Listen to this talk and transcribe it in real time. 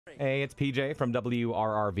Hey, it's PJ from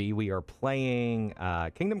WRRV. We are playing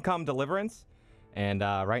Kingdom Come Deliverance, and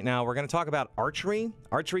right now we're going to talk about Archery.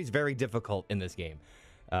 Archery is very difficult in this game.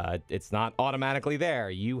 It's not automatically there.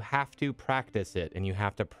 You have to practice it, and you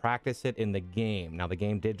have to practice it in the game. Now, the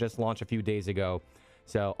game did just launch a few days ago,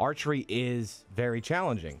 so Archery is very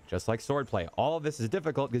challenging, just like swordplay. All of this is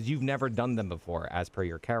difficult because you've never done them before, as per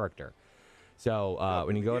your character. So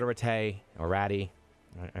when you go to Ratay or Ratty,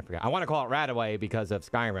 I forgot. I want to call it Radaway because of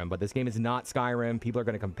Skyrim, but this game is not Skyrim. People are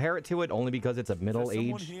going to compare it to it only because it's a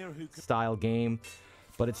middle-aged style game,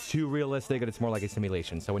 but it's too realistic and it's more like a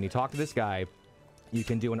simulation. So when you talk to this guy, you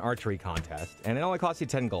can do an archery contest, and it only costs you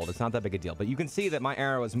 10 gold. It's not that big a deal, but you can see that my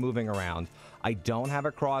arrow is moving around. I don't have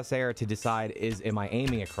a crosshair to decide am I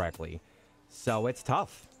aiming it correctly, so it's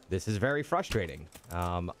tough. This is very frustrating.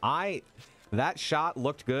 That shot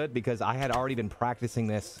looked good because I had already been practicing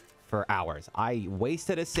this for hours. I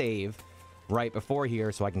wasted a save right before here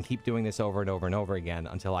so I can keep doing this over and over and over again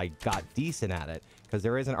until I got decent at it, because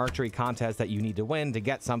there is an archery contest that you need to win to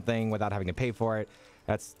get something without having to pay for it.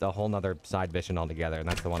 That's the whole nother side mission altogether, and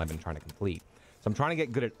that's the one I've been trying to complete. So I'm trying to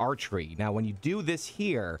get good at archery. Now, when you do this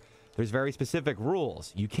here, there's very specific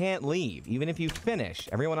rules. You can't leave. Even if you finish,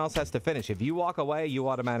 everyone else has to finish. If you walk away, you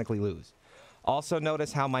automatically lose. Also,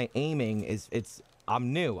 notice how my aiming is,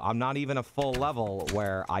 I'm new. I'm not even a full level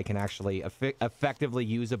where I can actually effectively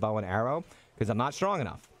use a bow and arrow because I'm not strong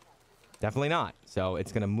enough. Definitely not. So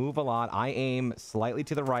it's going to move a lot. I aim slightly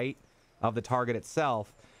to the right of the target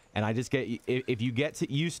itself, and I just get, if you get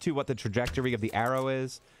used to what the trajectory of the arrow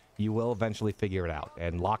is, you will eventually figure it out.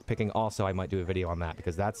 And lockpicking also, I might do a video on that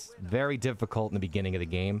because that's very difficult in the beginning of the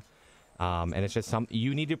game. And it's just something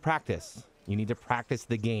you need to practice. You need to practice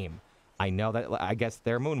the game. I know that, I guess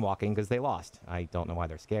they're moonwalking because they lost. I don't know why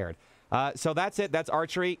they're scared. So that's it. That's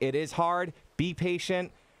archery. It is hard. Be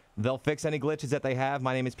patient. They'll fix any glitches that they have.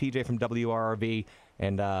 My name is PJ from WRRV,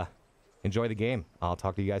 and enjoy the game. I'll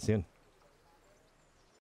talk to you guys soon.